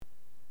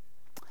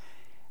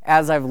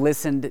as I've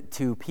listened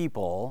to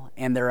people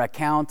and their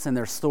accounts and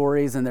their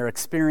stories and their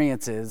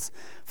experiences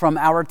from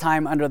our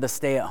time under the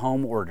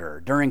stay-at-home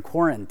order during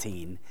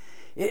quarantine.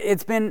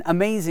 It's been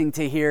amazing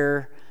to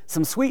hear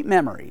some sweet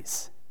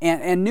memories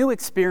and new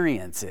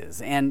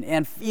experiences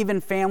and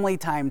even family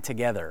time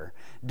together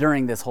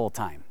during this whole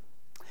time.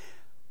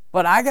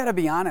 But I gotta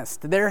be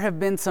honest, there have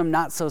been some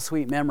not so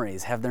sweet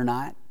memories, have there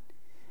not?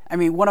 I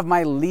mean, one of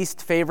my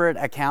least favorite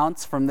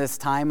accounts from this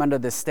time under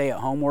the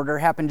stay-at-home order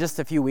happened just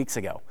a few weeks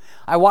ago.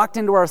 I walked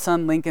into our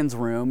son Lincoln's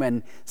room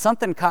and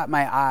something caught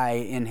my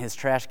eye in his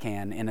trash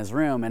can in his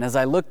room. And as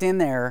I looked in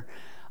there,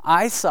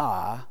 I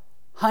saw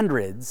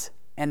hundreds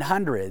and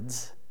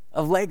hundreds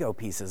of Lego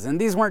pieces.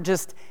 And these weren't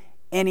just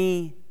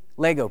any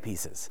Lego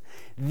pieces.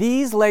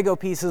 These Lego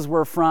pieces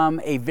were from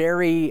a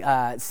very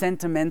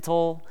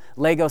sentimental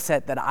Lego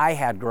set that I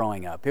had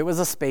growing up. It was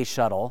a space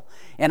shuttle,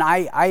 and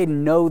I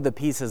know the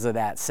pieces of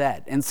that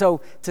set. And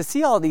so to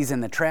see all these in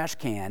the trash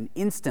can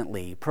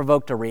instantly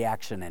provoked a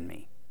reaction in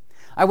me.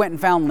 I went and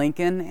found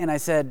Lincoln, and I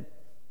said,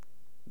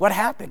 "What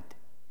happened?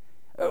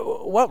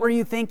 What were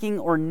you thinking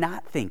or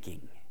not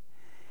thinking?"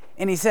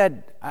 And he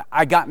said,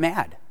 I got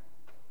mad.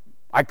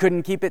 I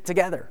couldn't keep it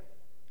together.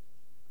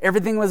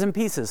 Everything was in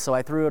pieces, so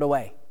I threw it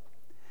away.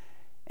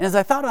 And as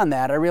I thought on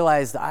that, I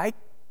realized I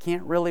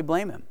can't really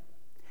blame him.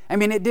 I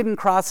mean, it didn't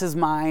cross his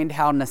mind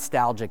how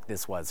nostalgic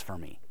this was for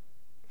me.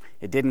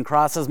 It didn't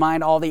cross his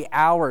mind all the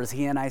hours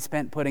he and I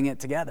spent putting it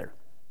together.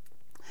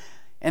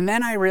 And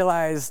then I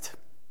realized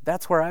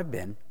that's where I've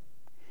been.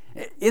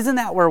 Isn't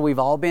that where we've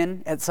all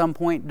been at some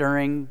point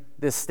during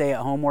this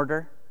stay-at-home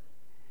order?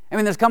 I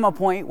mean, there's come a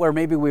point where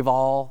maybe we've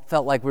all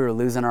felt like we were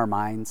losing our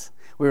minds.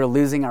 We were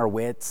losing our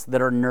wits,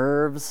 that our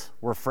nerves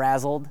were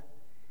frazzled.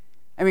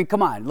 I mean,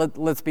 come on,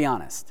 let's be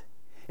honest.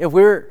 If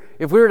we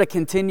were to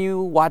continue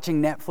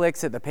watching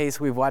Netflix at the pace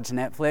we've watched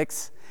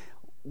Netflix,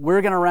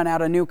 we're going to run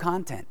out of new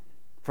content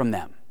from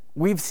them.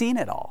 We've seen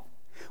it all.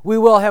 We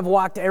will have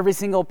walked every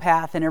single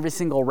path and every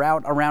single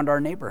route around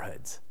our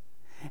neighborhoods.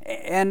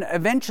 And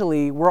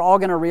eventually, we're all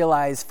going to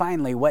realize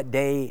finally what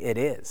day it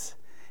is.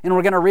 And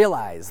we're going to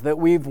realize that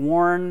we've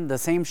worn the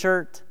same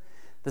shirt,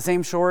 the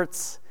same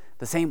shorts,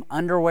 the same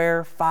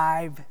underwear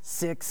 5,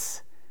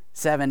 6,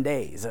 7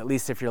 days, at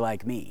least if you're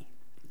like me.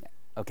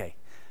 Okay,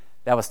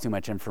 that was too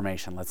much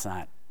information. Let's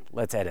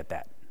edit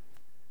that.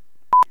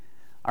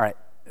 All right,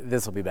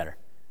 this will be better.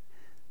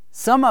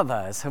 Some of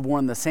us have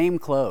worn the same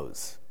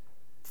clothes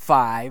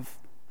 5,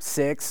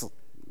 6,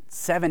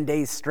 7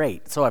 days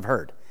straight, so I've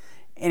heard.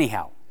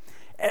 Anyhow,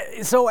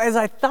 so as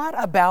I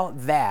thought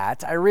about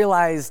that, I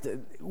realized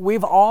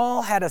we've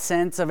all had a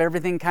sense of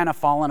everything kind of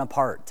falling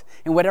apart.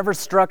 And whatever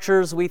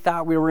structures we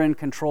thought we were in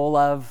control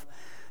of,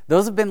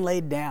 those have been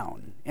laid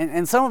down.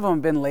 And some of them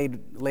have been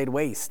laid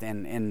waste,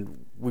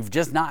 and we've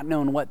just not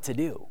known what to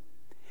do.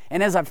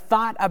 And as I've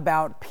thought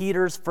about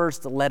Peter's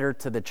first letter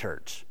to the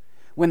church,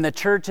 when the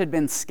church had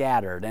been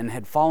scattered and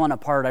had fallen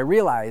apart, I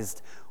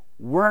realized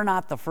we're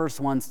not the first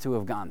ones to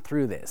have gone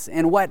through this.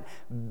 And what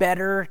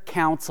better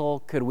counsel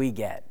could we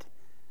get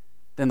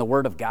than the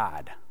Word of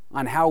God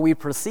on how we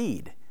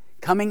proceed,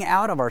 coming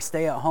out of our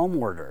stay-at-home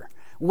order,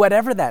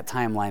 whatever that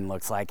timeline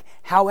looks like,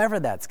 however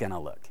that's going to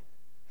look.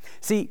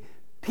 See,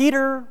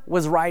 Peter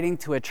was writing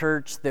to a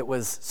church that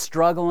was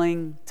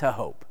struggling to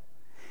hope.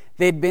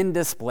 They'd been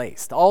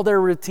displaced. All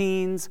their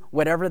routines,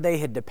 whatever they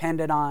had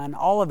depended on,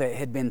 all of it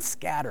had been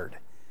scattered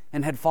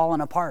and had fallen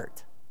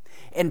apart.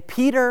 And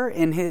Peter,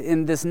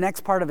 in this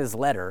next part of his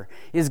letter,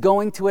 is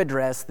going to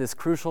address this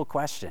crucial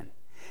question.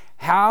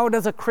 How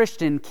does a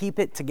Christian keep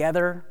it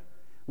together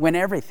when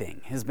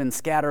everything has been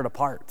scattered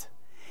apart?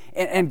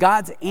 And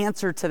God's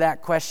answer to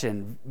that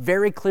question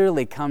very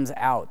clearly comes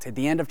out at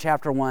the end of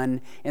chapter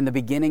 1 and the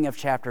beginning of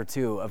chapter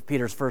 2 of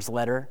Peter's first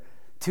letter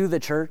to the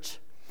church.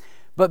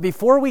 But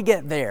before we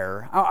get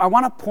there, I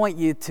want to point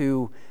you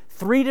to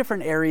 3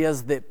 different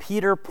areas that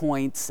Peter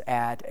points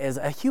at as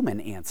a human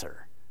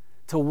answer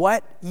to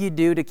what you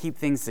do to keep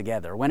things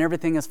together when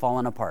everything has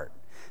fallen apart.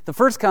 The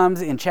first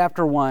comes in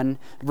chapter 1,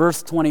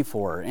 verse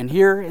 24, and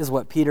here is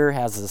what Peter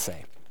has to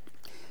say.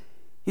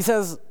 He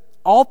says,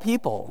 "All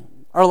people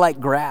are like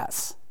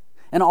grass,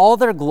 and all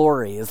their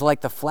glory is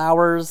like the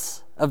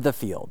flowers of the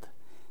field.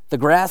 The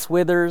grass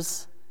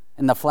withers,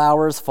 and the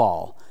flowers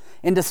fall."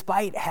 And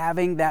despite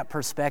having that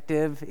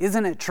perspective,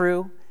 isn't it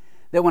true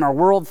that when our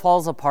world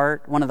falls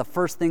apart, one of the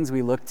first things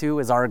we look to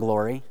is our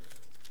glory?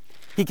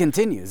 He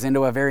continues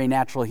into a very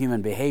natural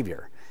human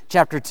behavior.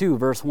 Chapter 2,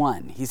 verse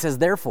 1, he says,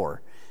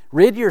 "Therefore,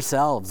 rid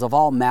yourselves of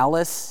all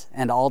malice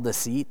and all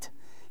deceit,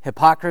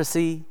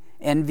 hypocrisy,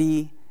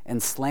 envy,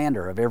 and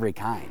slander of every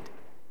kind."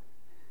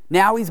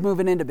 Now he's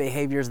moving into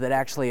behaviors that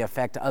actually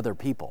affect other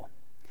people.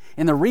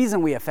 And the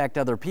reason we affect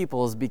other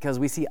people is because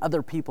we see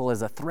other people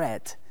as a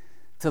threat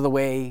to the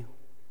way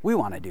we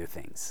want to do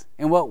things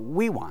and what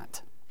we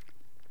want.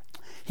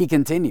 He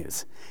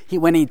continues.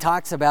 When he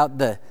talks about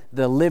the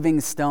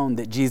living stone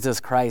that Jesus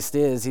Christ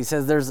is, he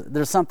says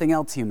there's something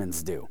else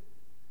humans do.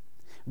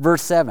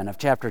 Verse 7 of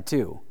chapter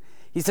 2,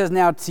 he says,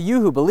 "Now to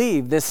you who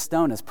believe, this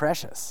stone is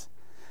precious.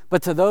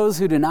 But to those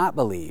who do not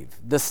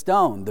believe, the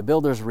stone the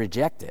builders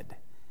rejected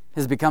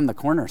has become the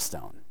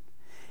cornerstone,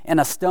 and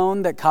a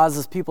stone that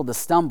causes people to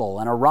stumble,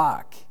 and a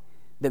rock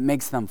that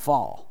makes them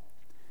fall.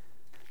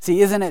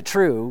 See, isn't it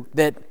true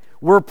that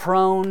we're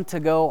prone to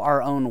go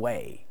our own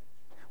way?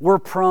 We're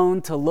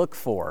prone to look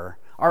for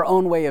our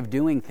own way of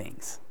doing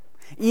things.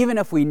 Even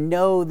if we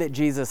know that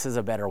Jesus is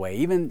a better way,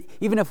 even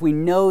if we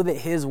know that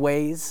his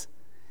ways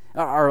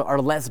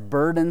are less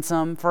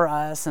burdensome for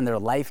us and they're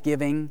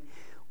life-giving,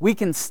 we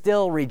can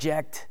still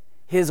reject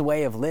his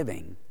way of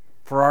living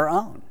for our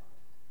own.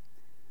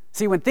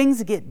 See, when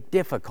things get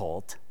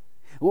difficult,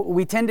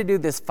 we tend to do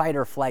this fight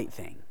or flight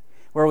thing,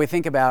 where we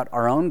think about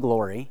our own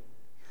glory,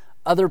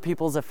 other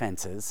people's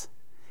offenses,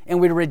 and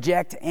we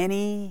reject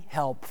any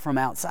help from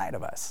outside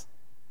of us.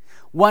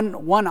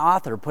 One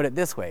author put it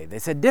this way. They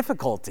said,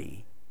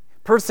 difficulty,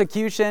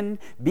 persecution,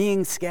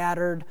 being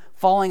scattered,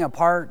 falling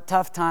apart,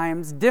 tough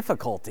times,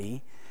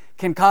 difficulty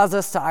can cause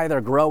us to either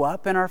grow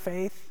up in our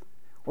faith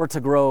or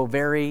to grow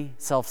very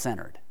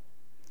self-centered.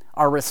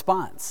 Our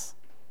response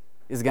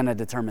is going to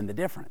determine the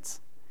difference.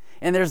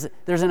 And there's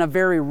in a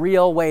very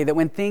real way that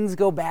when things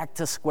go back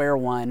to square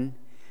one,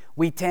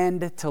 we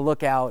tend to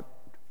look out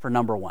for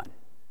number one.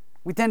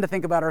 We tend to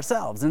think about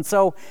ourselves. And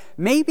so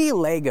maybe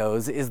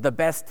Legos is the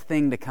best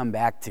thing to come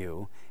back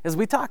to as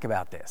we talk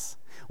about this.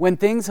 When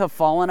things have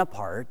fallen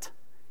apart,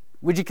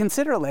 would you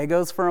consider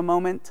Legos for a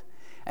moment?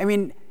 I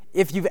mean,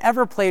 if you've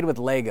ever played with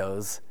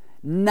Legos,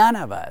 none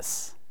of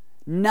us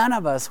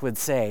would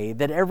say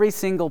that every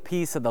single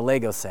piece of the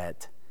Lego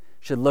set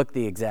should look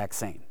the exact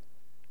same.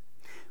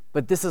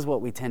 But this is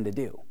what we tend to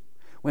do.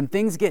 When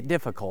things get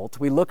difficult,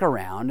 we look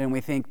around and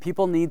we think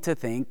people need to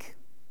think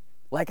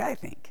like I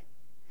think.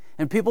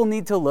 And people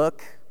need to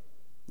look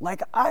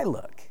like I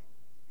look.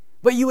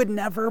 But you would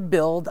never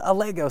build a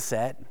Lego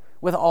set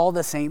with all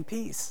the same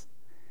piece.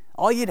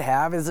 All you'd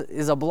have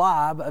is a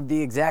blob of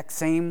the exact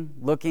same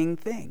looking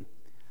thing.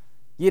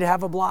 You'd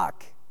have a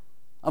block,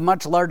 a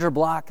much larger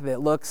block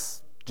that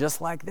looks just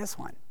like this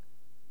one.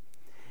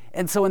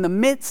 And so in the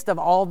midst of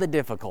all the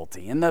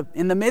difficulty, in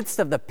the midst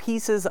of the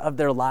pieces of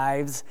their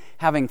lives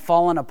having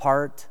fallen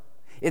apart,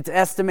 it's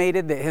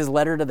estimated that his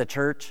letter to the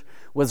church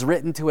was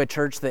written to a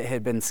church that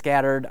had been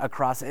scattered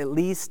across at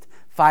least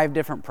 5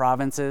 different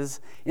provinces.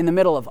 In the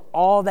middle of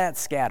all that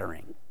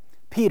scattering,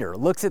 Peter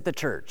looks at the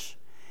church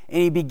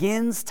and he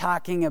begins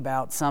talking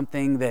about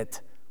something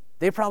that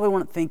they probably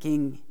weren't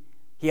thinking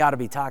he ought to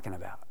be talking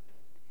about.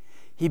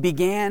 He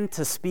began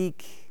to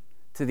speak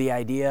to the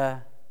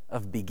idea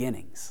of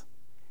beginnings.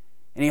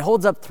 And he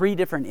holds up 3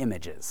 different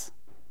images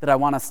that I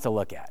want us to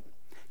look at.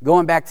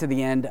 Going back to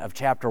the end of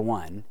chapter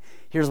 1,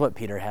 here's what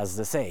Peter has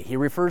to say. He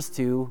refers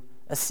to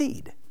a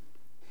seed.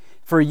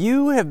 For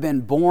you have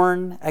been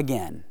born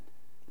again,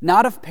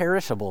 not of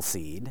perishable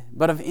seed,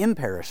 but of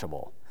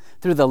imperishable,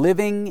 through the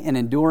living and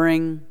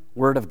enduring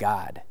word of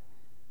God.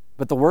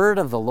 But the word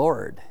of the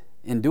Lord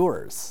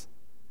endures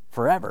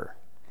forever.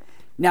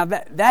 Now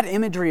that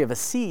imagery of a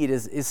seed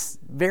is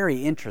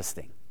very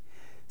interesting.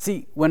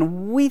 See,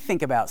 when we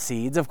think about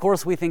seeds, of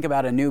course we think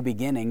about a new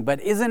beginning, but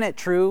isn't it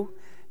true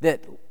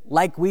that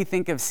like we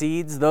think of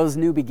seeds, those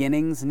new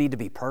beginnings need to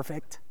be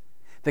perfect?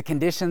 The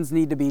conditions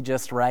need to be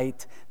just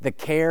right. The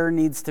care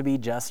needs to be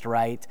just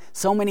right.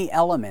 So many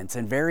elements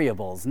and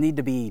variables need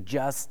to be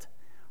just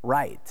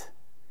right.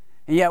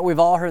 And yet we've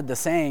all heard the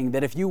saying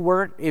that if you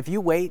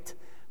wait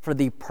for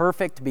the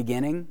perfect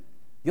beginning,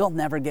 you'll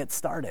never get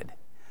started.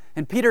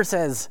 And Peter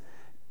says,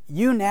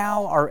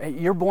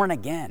 you're born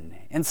again.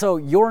 And so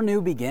your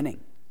new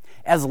beginning,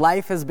 as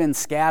life has been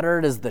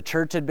scattered, as the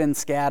church had been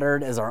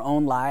scattered, as our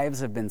own lives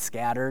have been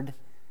scattered,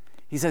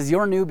 he says,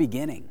 your new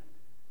beginning,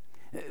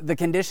 the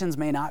conditions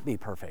may not be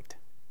perfect.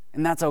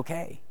 And that's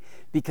okay,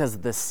 because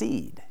the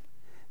seed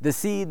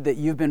that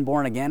you've been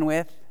born again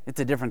with, it's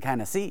a different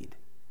kind of seed.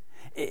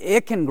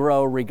 It can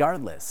grow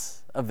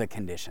regardless of the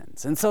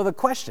conditions. And so the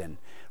question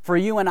for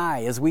you and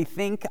I, as we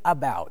think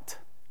about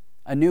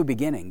a new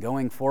beginning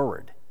going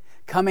forward,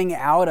 coming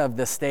out of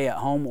the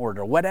stay-at-home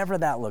order, whatever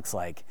that looks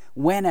like,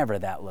 whenever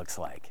that looks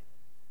like,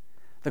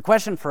 the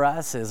question for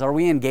us is, are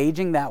we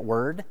engaging that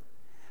word?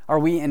 Are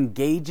we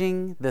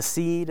engaging the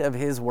seed of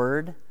his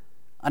word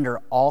under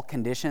all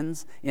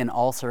conditions, in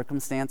all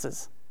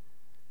circumstances?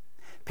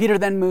 Peter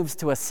then moves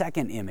to a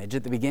second image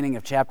at the beginning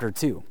of chapter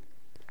 2.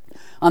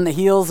 On the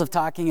heels of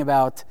talking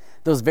about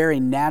those very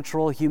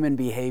natural human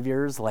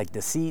behaviors like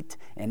deceit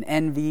and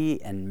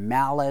envy and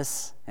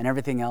malice and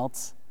everything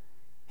else,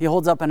 he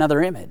holds up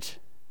another image.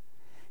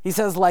 He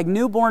says, like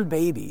newborn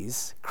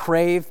babies,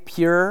 crave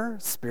pure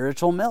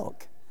spiritual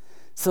milk,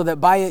 so that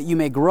by it you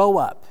may grow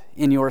up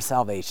in your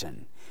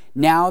salvation,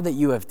 now that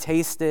you have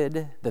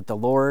tasted that the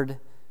Lord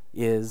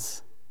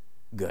is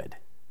good.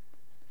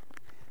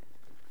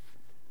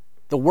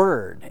 The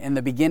word and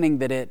the beginning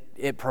that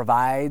it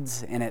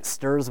provides and it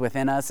stirs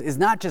within us is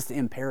not just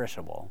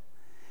imperishable.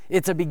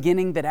 It's a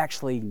beginning that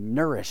actually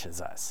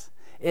nourishes us.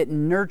 It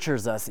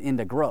nurtures us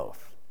into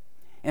growth.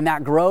 And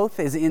that growth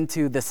is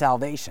into the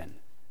salvation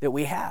that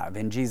we have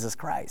in Jesus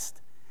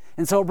Christ.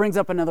 And so it brings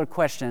up another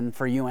question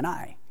for you and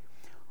I.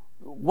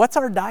 what's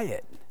our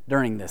diet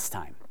during this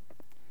time?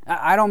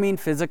 I don't mean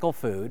physical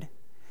food.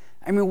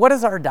 I mean, what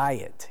is our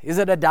diet? Is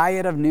it a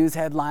diet of news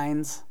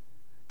headlines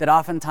that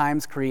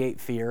oftentimes create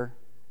fear?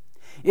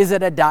 Is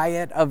it a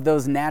diet of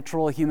those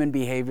natural human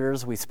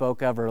behaviors we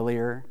spoke of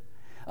earlier?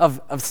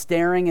 Of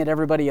staring at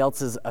everybody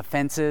else's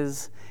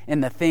offenses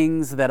and the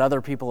things that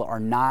other people are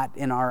not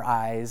in our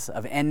eyes,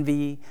 of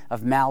envy,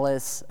 of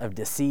malice, of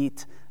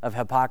deceit, of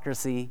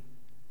hypocrisy?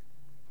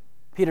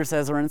 Peter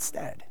says, or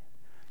instead,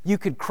 you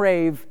could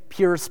crave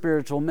pure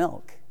spiritual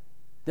milk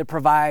that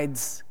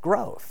provides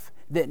growth,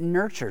 that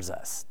nurtures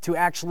us to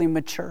actually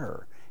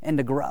mature and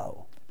to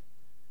grow.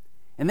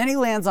 And then he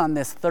lands on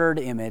this third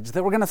image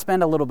that we're going to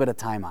spend a little bit of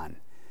time on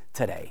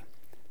today.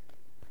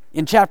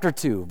 In chapter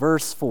 2,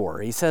 verse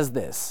 4, he says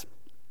this,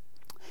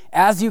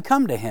 as you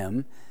come to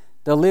him,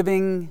 the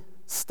living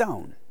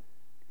stone.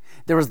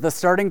 There was the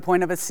starting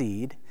point of a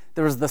seed,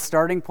 there was the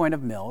starting point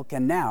of milk,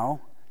 and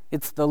now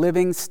it's the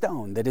living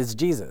stone that is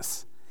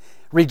Jesus.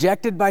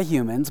 Rejected by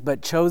humans,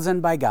 but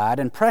chosen by God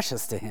and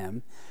precious to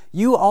him,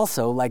 you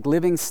also, like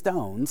living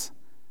stones,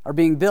 are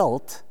being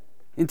built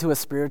into a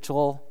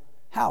spiritual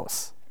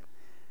house.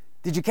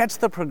 Did you catch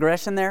the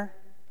progression there?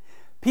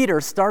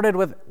 Peter started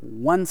with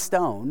one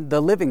stone,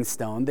 the living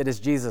stone that is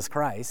Jesus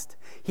Christ.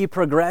 He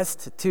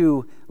progressed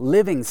to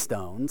living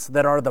stones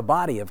that are the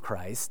body of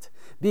Christ,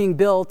 being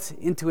built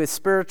into a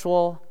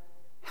spiritual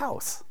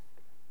house.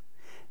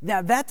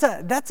 Now, that's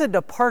a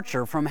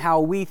departure from how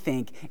we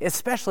think,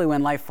 especially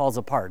when life falls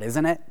apart,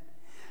 isn't it?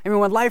 I mean,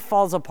 when life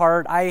falls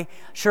apart, I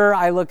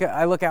look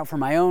out for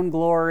my own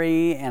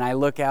glory, and I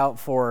look out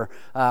for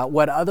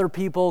what other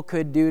people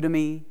could do to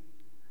me.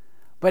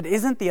 But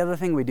isn't the other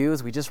thing we do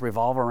is we just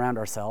revolve around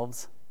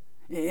ourselves?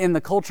 In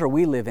the culture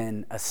we live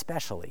in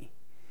especially,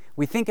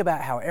 we think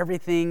about how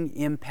everything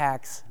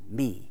impacts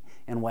me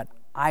and what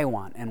I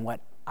want and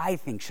what I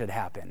think should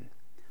happen.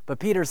 But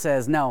Peter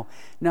says, no,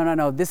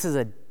 this is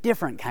a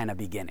different kind of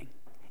beginning.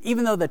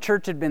 Even though the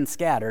church had been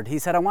scattered, he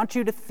said, I want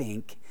you to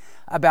think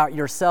about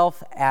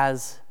yourself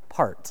as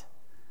part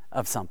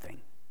of something.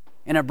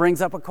 And it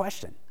brings up a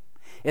question.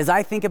 As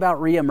I think about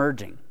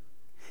reemerging,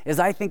 as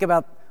I think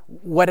about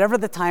whatever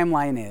the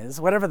timeline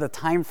is, whatever the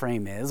time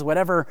frame is,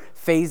 whatever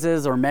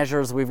phases or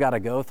measures we've got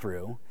to go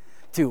through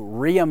to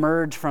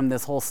reemerge from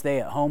this whole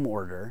stay-at-home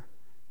order,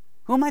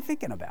 who am I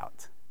thinking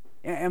about?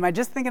 Am I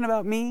just thinking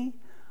about me,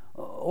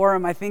 or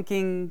am I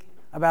thinking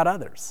about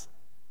others?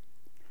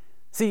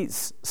 See,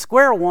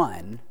 square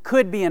one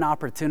could be an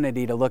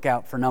opportunity to look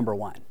out for number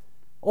one,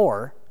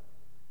 or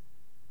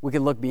we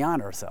could look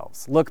beyond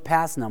ourselves, look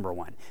past number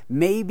one.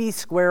 Maybe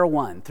square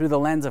one, through the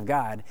lens of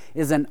God,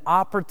 is an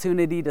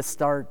opportunity to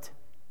start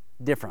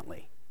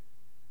differently.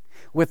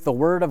 With the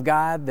Word of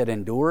God that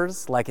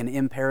endures like an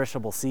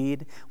imperishable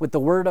seed, with the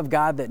Word of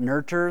God that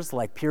nurtures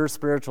like pure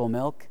spiritual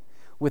milk,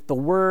 with the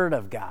Word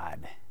of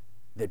God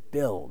that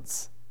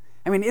builds.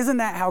 I mean, isn't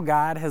that how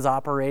God has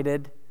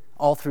operated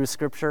all through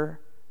Scripture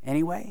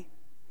anyway?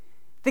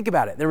 Think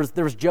about it. There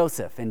was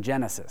Joseph in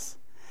Genesis.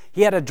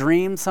 He had a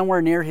dream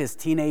somewhere near his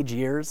teenage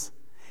years,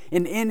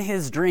 and in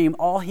his dream,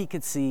 all he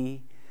could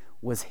see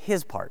was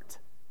his part.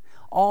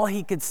 All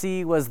he could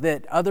see was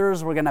that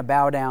others were going to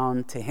bow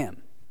down to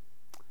him.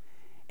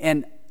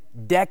 And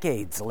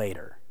decades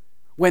later,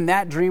 when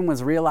that dream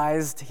was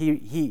realized,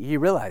 he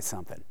realized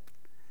something,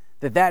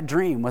 that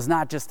dream was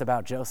not just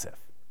about Joseph.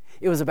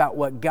 It was about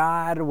what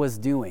God was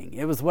doing.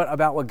 It was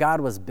about what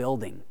God was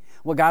building,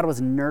 what God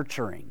was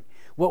nurturing,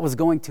 what was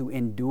going to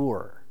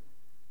endure.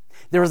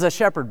 There was a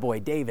shepherd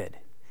boy, David,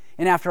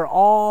 and after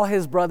all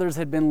his brothers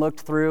had been looked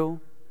through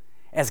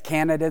as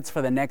candidates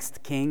for the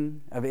next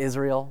king of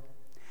Israel,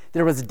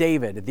 there was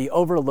David, the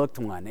overlooked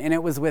one, and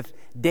it was with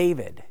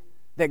David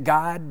that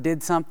God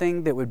did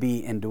something that would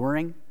be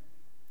enduring.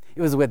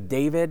 It was with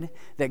David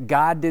that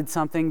God did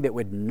something that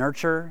would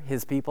nurture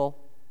his people.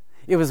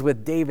 It was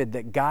with David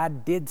that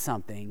God did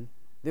something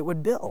that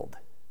would build.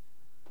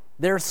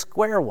 Their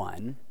square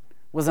one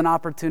was an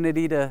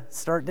opportunity to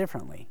start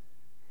differently.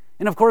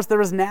 And of course, there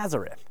was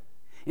Nazareth,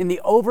 in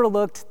the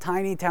overlooked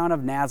tiny town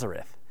of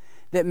Nazareth,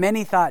 that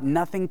many thought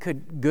nothing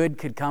good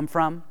could come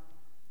from.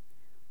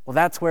 Well,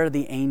 that's where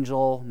the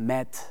angel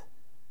met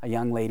a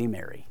young lady,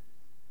 Mary,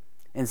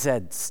 and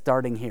said,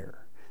 starting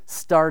here,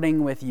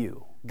 starting with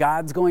you,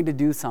 God's going to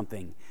do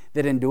something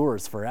that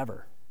endures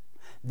forever,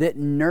 that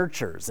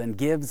nurtures and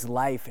gives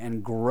life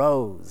and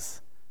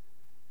grows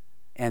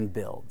and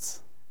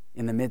builds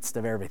in the midst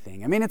of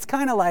everything. I mean, it's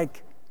kind of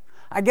like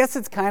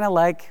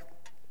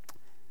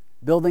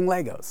building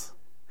Legos.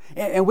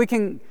 And we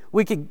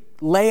could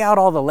lay out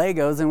all the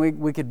Legos and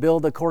we could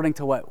build according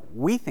to what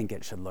we think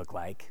it should look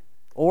like.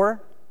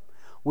 Or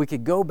we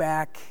could go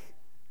back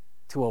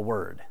to a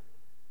word.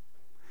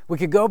 We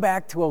could go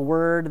back to a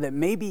word that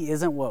maybe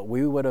isn't what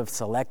we would have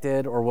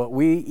selected or what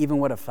we even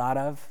would have thought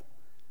of,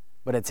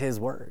 but it's His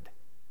word.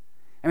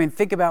 I mean,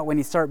 think about when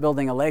you start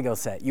building a Lego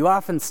set. You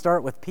often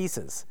start with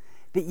pieces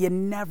that you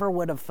never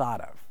would have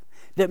thought of,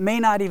 that may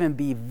not even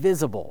be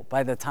visible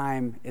by the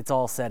time it's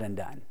all said and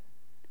done.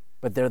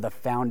 But they're the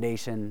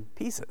foundation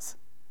pieces.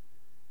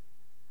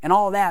 And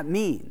all that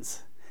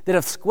means that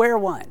if square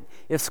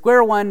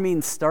one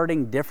means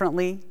starting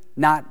differently,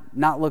 not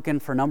looking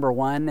for number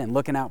one and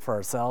looking out for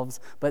ourselves,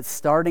 but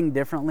starting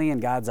differently in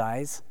God's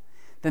eyes,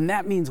 then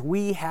that means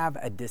we have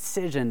a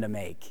decision to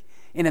make.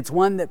 And it's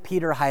one that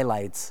Peter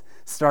highlights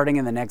starting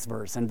in the next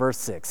verse, in verse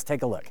 6.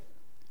 Take a look.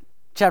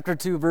 Chapter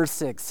 2, verse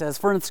 6 says,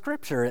 "For in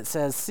Scripture it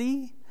says,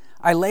 'See,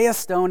 I lay a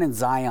stone in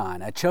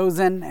Zion, a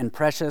chosen and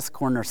precious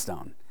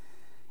cornerstone,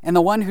 and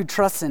the one who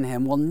trusts in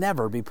him will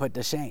never be put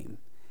to shame.'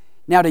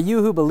 Now to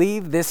you who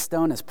believe, this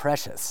stone is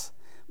precious.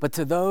 But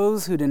to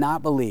those who do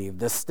not believe,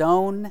 the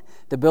stone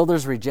the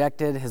builders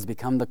rejected has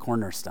become the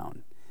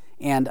cornerstone,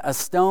 and a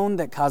stone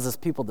that causes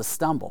people to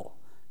stumble,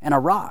 and a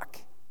rock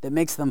that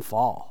makes them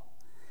fall.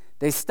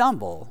 They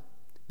stumble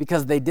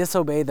because they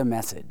disobey the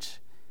message,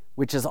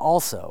 which is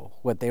also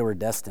what they were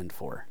destined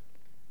for."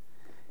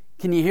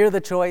 Can you hear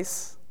the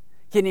choice?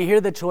 Can you hear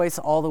the choice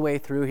all the way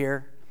through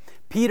here?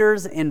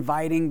 Peter's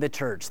inviting the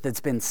church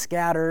that's been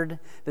scattered,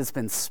 that's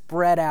been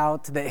spread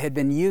out, that had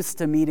been used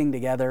to meeting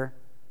together.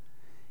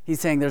 He's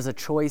saying there's a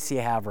choice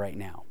you have right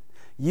now.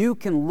 You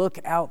can look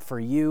out for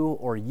you,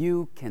 or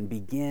you can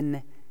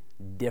begin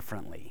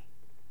differently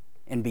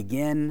and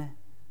begin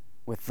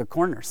with the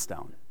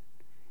cornerstone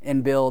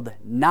and build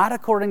not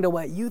according to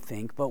what you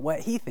think, but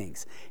what he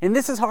thinks. And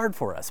this is hard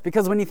for us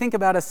because when you think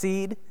about a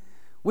seed,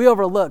 we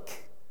overlook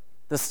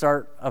the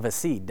start of a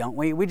seed, don't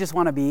we? We just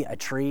want to be a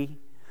tree.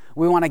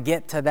 We want to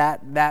get to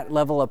that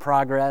level of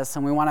progress,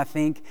 and we want to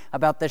think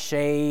about the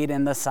shade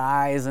and the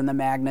size and the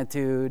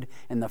magnitude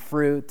and the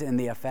fruit and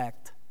the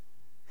effect.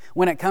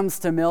 When it comes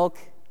to milk,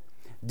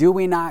 do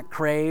we not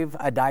crave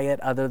a diet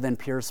other than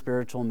pure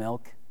spiritual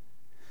milk?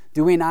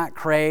 Do we not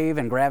crave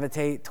and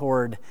gravitate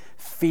toward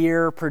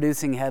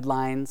fear-producing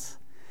headlines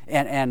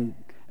and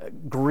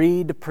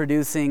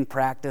greed-producing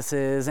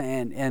practices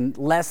and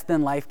less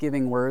than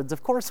life-giving words?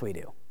 Of course we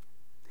do.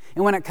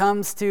 And when it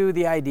comes to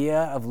the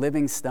idea of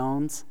living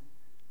stones,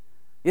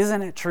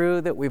 isn't it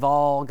true that we've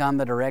all gone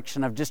the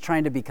direction of just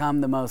trying to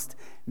become the most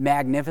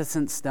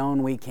magnificent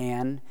stone we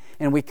can,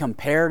 and we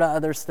compare to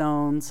other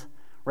stones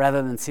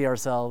rather than see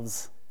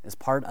ourselves as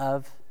part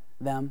of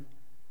them?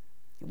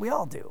 We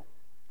all do.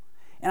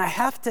 And I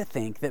have to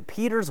think that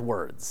Peter's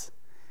words,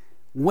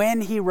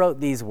 when he wrote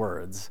these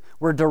words,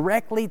 were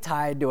directly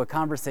tied to a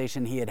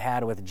conversation he had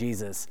had with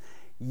Jesus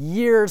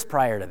years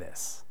prior to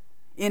this,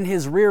 in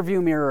his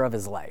rearview mirror of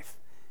his life.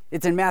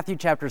 It's in Matthew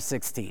chapter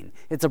 16.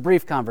 It's a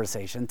brief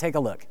conversation. Take a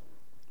look.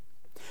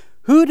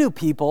 "Who do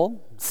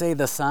people say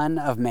the Son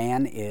of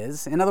Man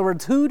is?" In other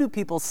words, who do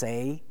people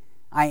say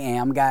I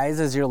am, guys,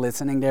 as you're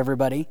listening to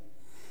everybody?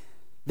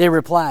 They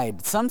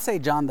replied, "Some say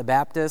John the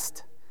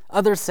Baptist,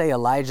 others say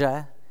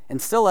Elijah,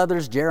 and still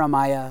others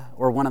Jeremiah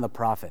or one of the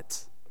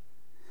prophets."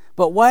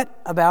 "But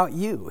what about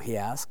you?" he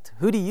asked.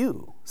 "Who do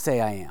you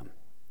say I am?"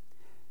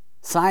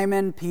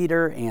 Simon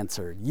Peter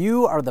answered,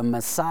 "You are the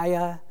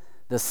Messiah,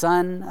 the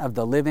Son of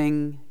the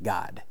living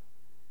God."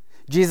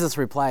 Jesus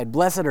replied,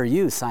 "Blessed are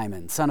you,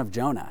 Simon, son of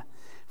Jonah,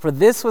 for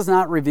this was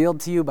not revealed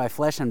to you by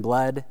flesh and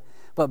blood,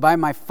 but by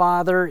my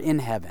Father in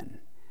heaven.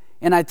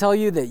 And I tell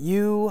you that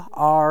you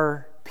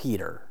are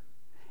Peter,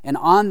 and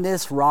on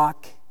this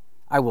rock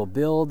I will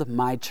build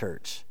my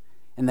church,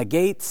 and the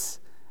gates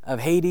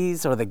of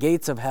Hades, or the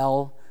gates of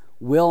hell,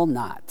 will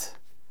not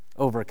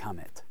overcome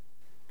it."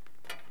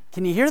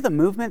 Can you hear the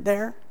movement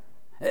there?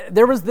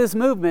 There was this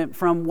movement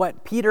from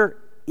what Peter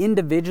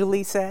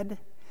individually said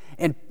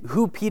and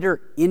who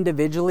Peter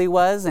individually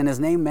was, and his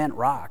name meant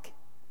rock.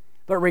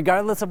 But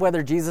regardless of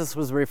whether Jesus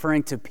was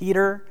referring to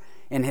Peter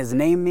and his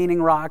name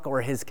meaning rock,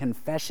 or his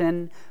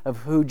confession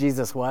of who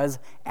Jesus was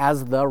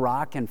as the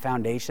rock and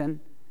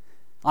foundation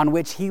on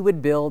which he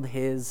would build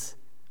his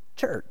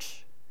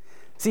church.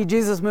 See,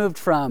 Jesus moved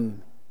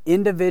from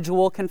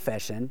individual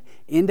confession,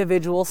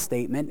 individual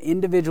statement,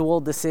 individual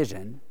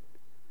decision,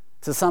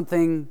 to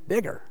something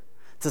bigger,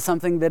 to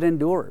something that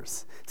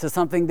endures, to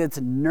something that's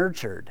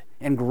nurtured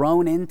and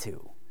grown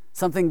into,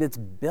 something that's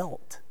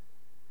built.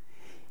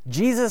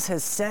 Jesus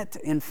has set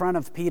in front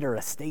of Peter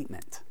a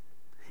statement,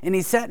 and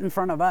he set in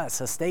front of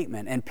us a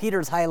statement, and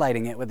Peter's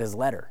highlighting it with his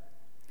letter.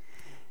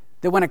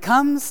 That when it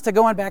comes to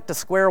going back to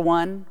square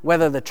one,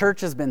 whether the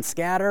church has been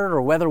scattered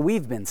or whether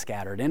we've been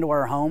scattered into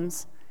our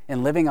homes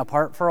and living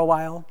apart for a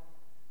while,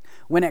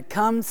 when it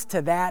comes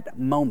to that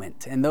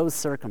moment and those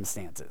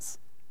circumstances,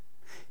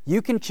 you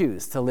can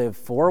choose to live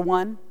for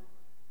one,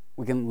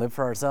 we can live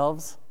for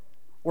ourselves,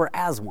 or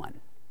as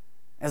one,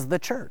 as the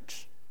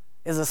church,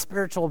 as a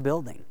spiritual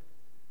building.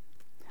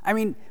 I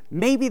mean,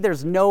 maybe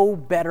there's no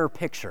better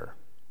picture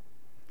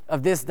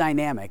of this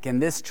dynamic and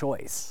this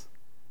choice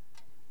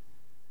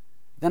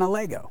than a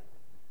Lego.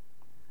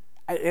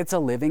 It's a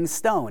living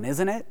stone,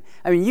 isn't it?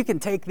 I mean, you can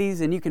take these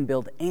and you can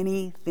build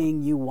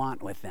anything you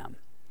want with them.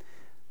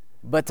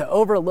 But to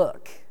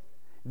overlook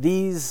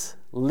these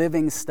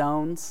living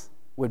stones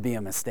would be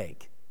a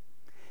mistake.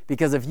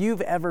 Because if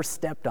you've ever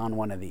stepped on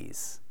one of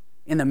these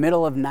in the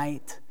middle of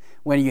night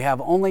when you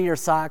have only your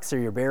socks or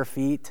your bare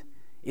feet,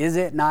 is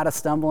it not a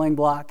stumbling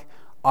block?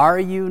 Are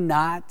you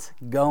not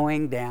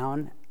going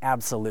down?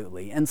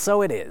 Absolutely. And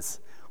so it is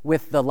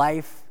with the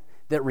life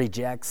that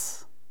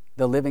rejects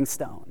the living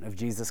stone of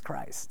Jesus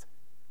Christ.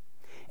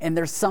 And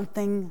there's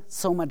something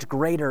so much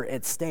greater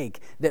at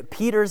stake that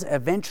Peter's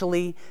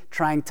eventually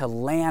trying to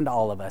land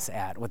all of us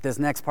at with this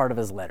next part of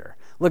his letter.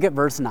 Look at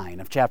verse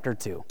 9 of chapter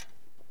 2.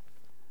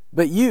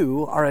 But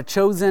you are a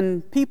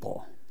chosen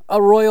people,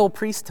 a royal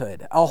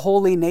priesthood, a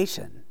holy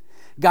nation,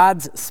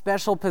 God's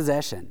special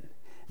possession,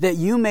 that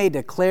you may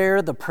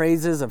declare the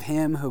praises of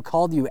him who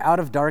called you out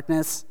of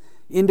darkness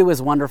into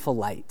his wonderful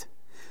light.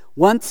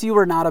 Once you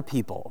were not a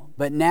people,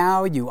 but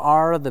now you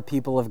are the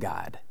people of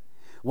God.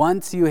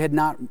 Once you had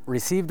not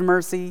received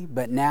mercy,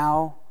 but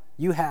now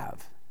you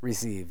have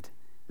received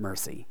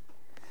mercy.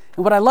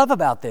 And what I love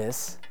about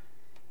this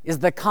is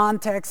the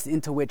context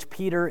into which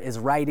Peter is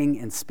writing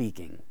and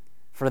speaking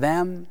for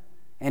them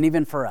and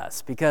even for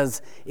us,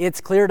 because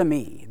it's clear to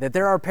me that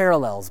there are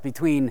parallels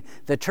between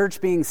the church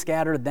being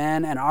scattered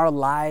then and our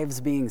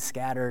lives being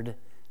scattered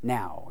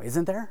now,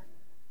 isn't there?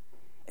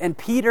 And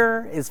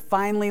Peter is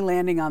finally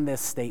landing on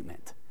this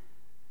statement.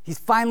 He's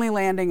finally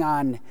landing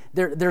on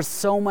there's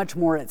so much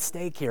more at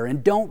stake here.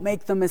 And don't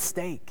make the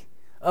mistake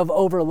of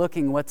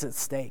overlooking what's at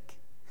stake.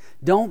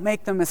 Don't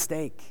make the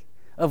mistake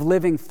of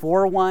living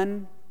for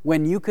one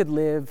when you could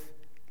live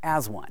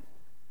as one.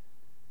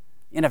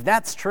 And if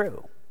that's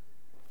true,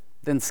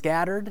 then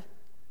scattered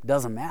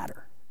doesn't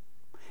matter.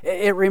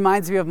 It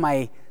reminds me of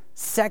my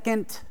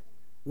second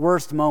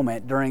worst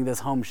moment during this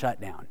home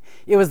shutdown.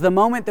 It was the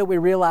moment that we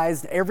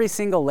realized every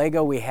single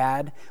Lego we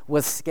had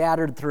was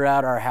scattered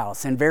throughout our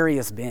house in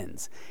various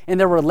bins. And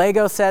there were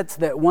Lego sets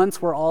that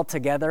once were all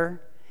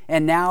together,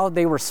 and now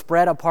they were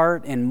spread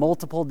apart in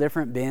multiple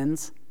different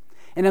bins.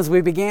 And as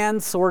we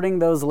began sorting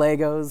those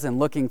Legos and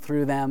looking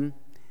through them,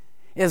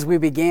 as we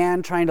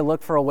began trying to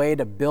look for a way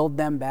to build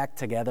them back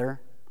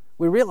together,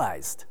 we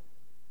realized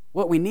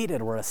what we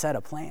needed were a set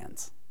of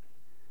plans.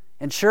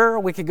 And sure,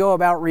 we could go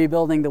about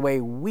rebuilding the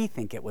way we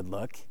think it would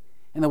look,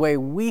 and the way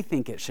we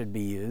think it should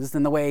be used,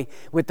 and the way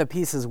with the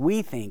pieces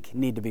we think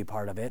need to be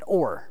part of it,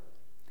 or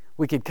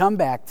we could come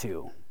back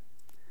to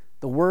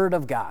the Word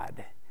of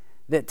God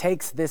that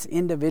takes this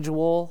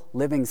individual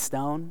living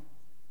stone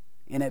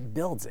and it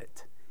builds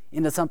it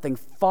into something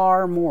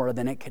far more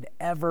than it could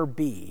ever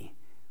be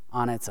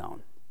on its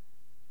own.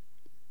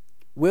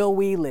 Will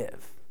we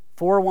live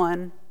for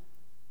one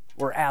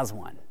or as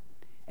one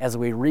as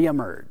we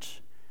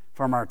reemerge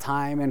from our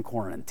time in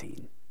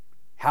quarantine,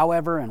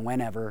 however and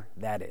whenever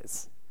that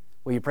is?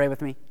 Will you pray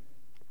with me?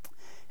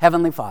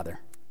 Heavenly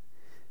Father,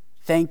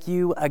 thank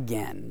you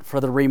again for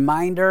the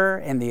reminder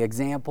and the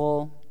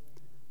example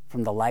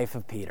from the life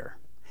of Peter,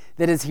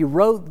 that as he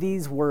wrote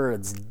these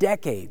words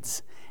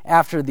decades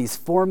after these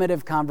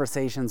formative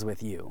conversations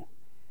with you,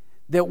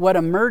 that what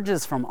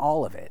emerges from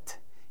all of it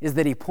is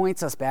that he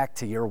points us back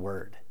to your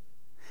word,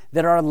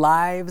 that our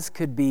lives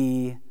could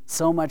be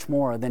so much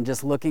more than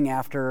just looking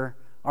after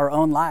our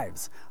own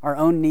lives, our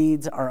own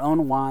needs, our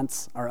own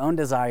wants, our own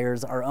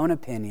desires, our own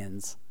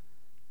opinions,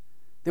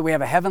 that we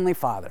have a heavenly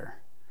Father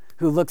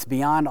who looks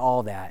beyond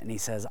all that and he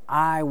says,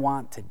 I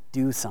want to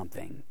do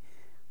something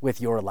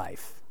with your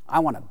life. I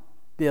want to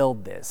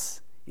build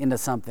this into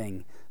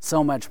something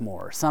so much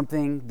more,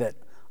 something that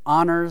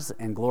honors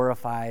and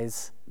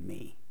glorifies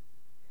me.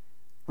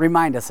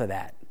 Remind us of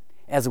that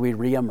as we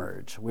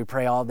reemerge. We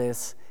pray all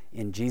this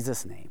in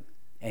Jesus' name.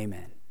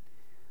 Amen.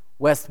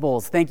 West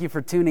Bulls, thank you for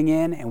tuning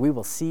in, and we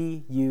will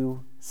see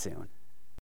you soon.